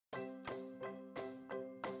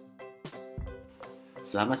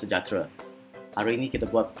Selamat sejahtera. Hari ini kita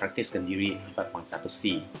buat praktis Kendiri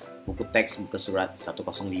 4.1C, buku teks muka surat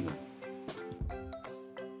 105.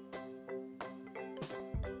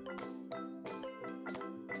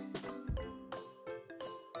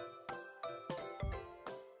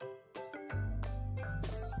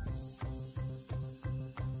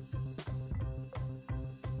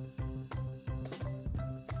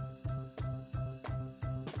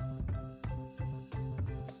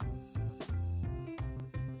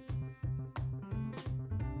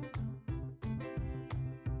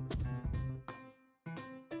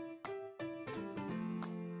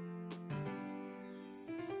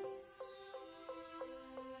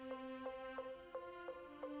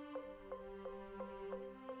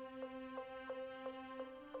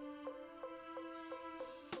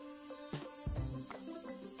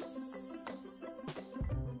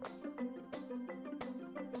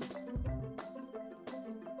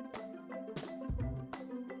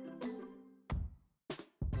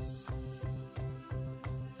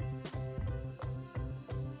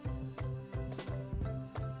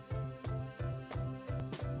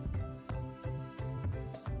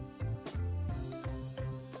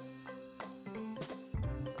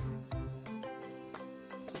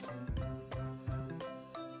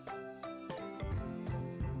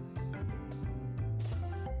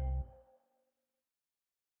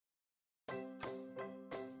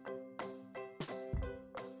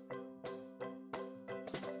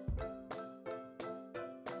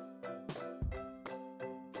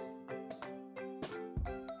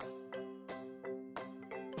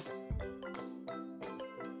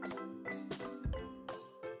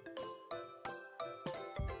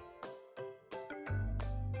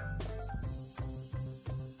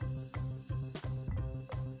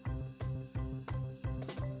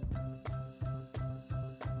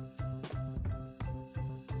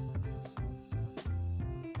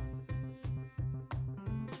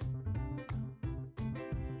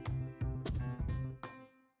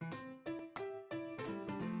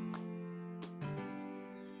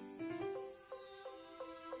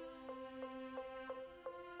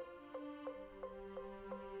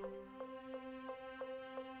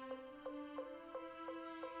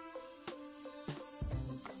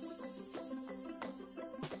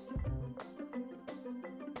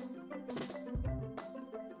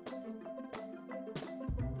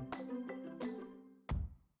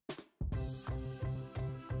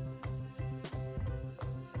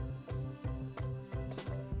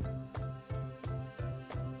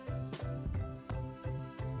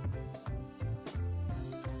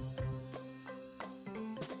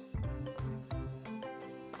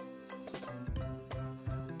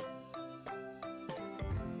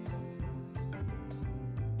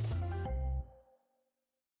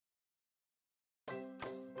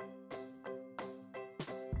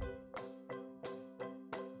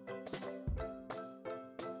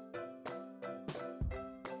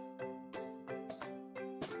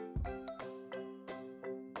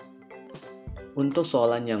 Untuk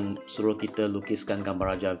soalan yang suruh kita lukiskan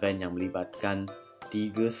gambar Raja Van yang melibatkan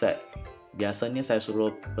 3 set, biasanya saya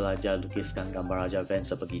suruh pelajar lukiskan gambar Raja Van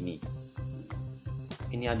sebegini.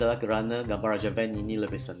 Ini adalah kerana gambar Raja Van ini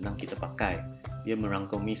lebih senang kita pakai. Dia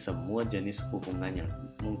merangkumi semua jenis hubungan yang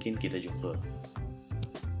mungkin kita jumpa.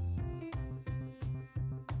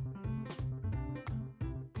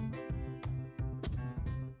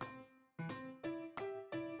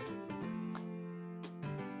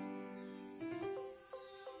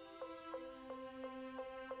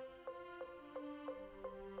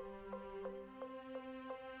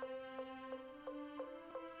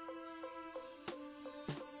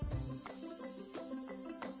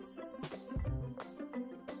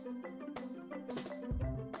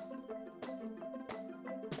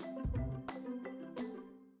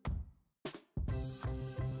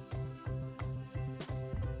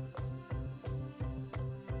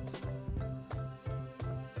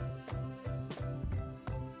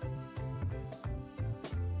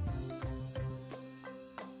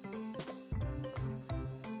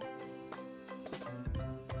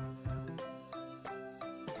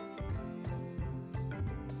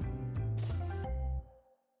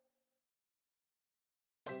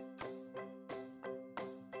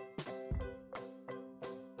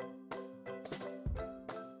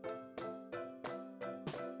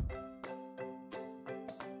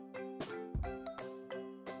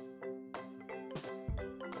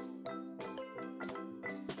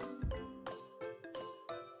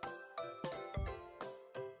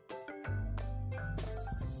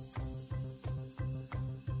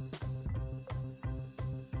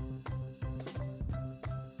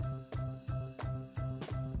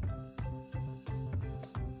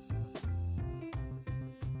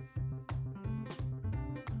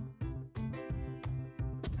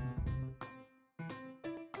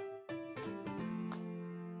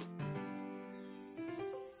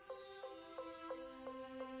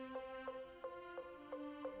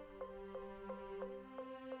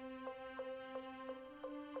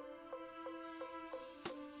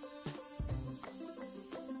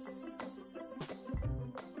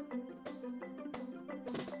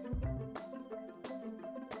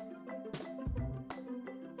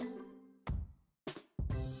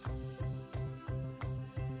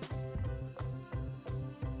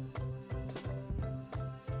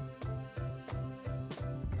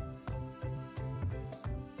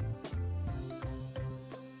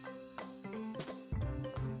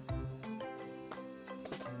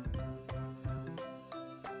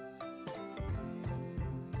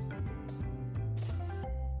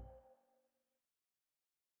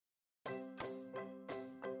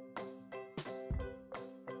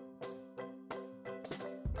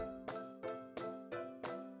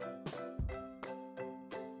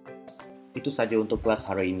 Itu saja untuk kelas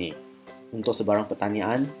hari ini. Untuk sebarang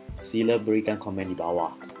pertanyaan, sila berikan komen di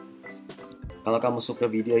bawah. Kalau kamu suka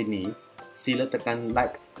video ini, sila tekan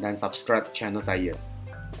like dan subscribe channel saya.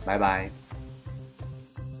 Bye-bye.